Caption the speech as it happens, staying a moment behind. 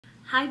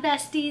Hi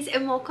besties,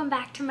 and welcome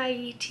back to my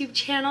YouTube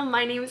channel.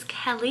 My name is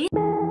Kelly.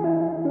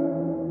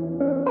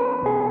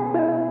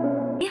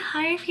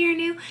 Hi, if you're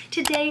new.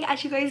 Today,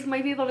 as you guys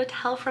might be able to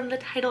tell from the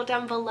title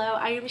down below,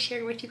 I am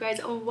sharing with you guys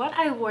what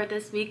I wore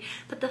this week,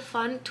 but the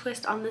fun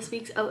twist on this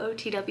week's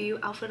OOTW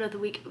Outfit of the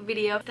Week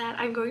video that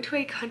I'm going to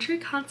a country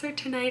concert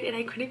tonight and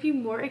I couldn't be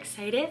more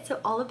excited. So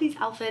all of these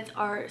outfits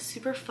are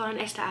super fun.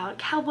 I style out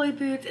cowboy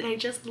boots and I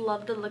just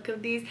love the look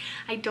of these.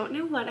 I don't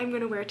know what I'm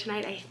going to wear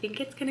tonight. I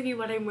think it's going to be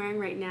what I'm wearing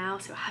right now,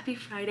 so happy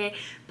Friday,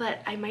 but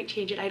I might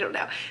change it. I don't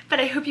know. But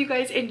I hope you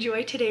guys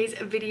enjoy today's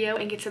video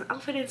and get some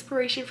outfit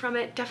inspiration from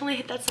it. Definitely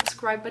hit that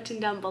subscribe button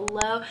down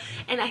below,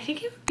 and I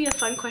think it would be a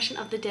fun question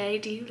of the day.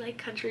 Do you like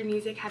country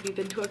music? Have you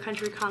been to a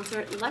country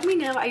concert? Let me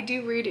know. I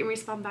do read and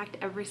respond back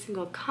to every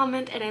single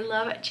comment and I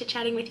love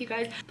chit-chatting with you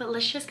guys. But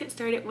let's just get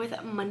started with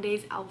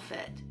Monday's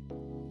outfit.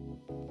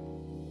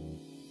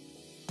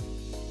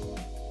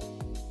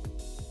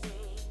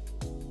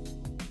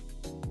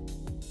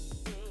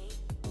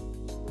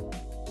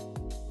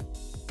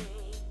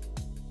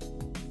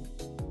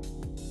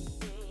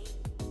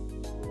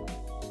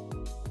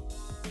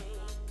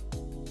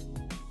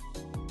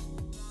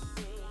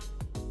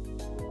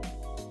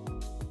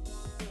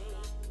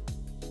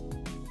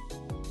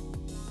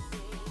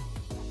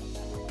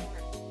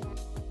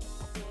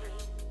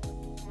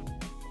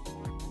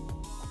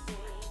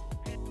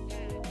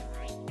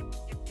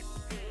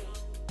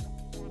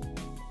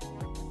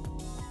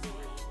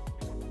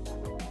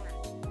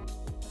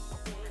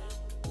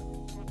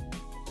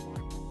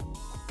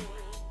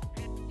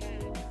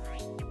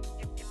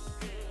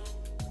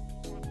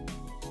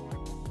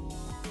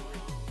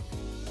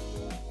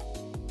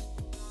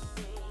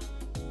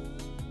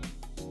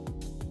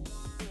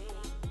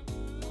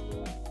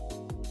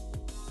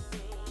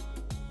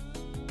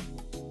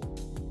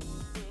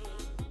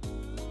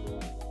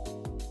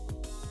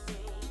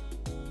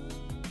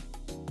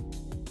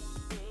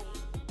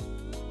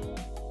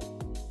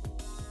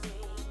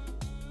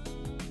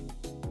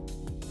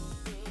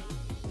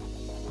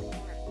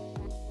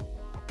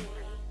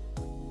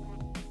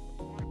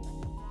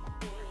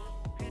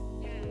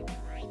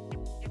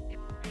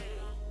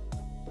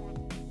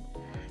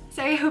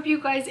 So I hope you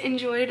guys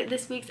enjoyed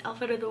this week's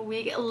outfit of the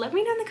week. Let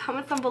me know in the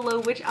comments down below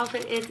which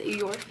outfit is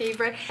your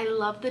favorite. I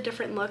love the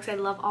different looks. I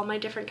love all my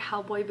different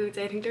cowboy boots.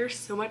 I think they're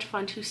so much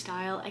fun to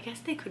style. I guess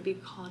they could be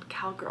called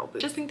cowgirl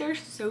boots. I just think they're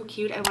so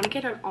cute. I want to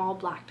get an all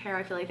black pair.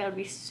 I feel like that would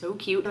be so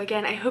cute. So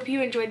again, I hope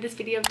you enjoyed this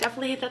video.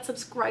 Definitely hit that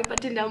subscribe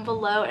button down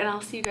below and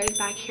I'll see you guys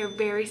back here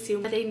very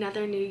soon with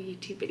another new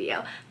YouTube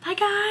video. Bye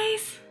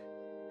guys!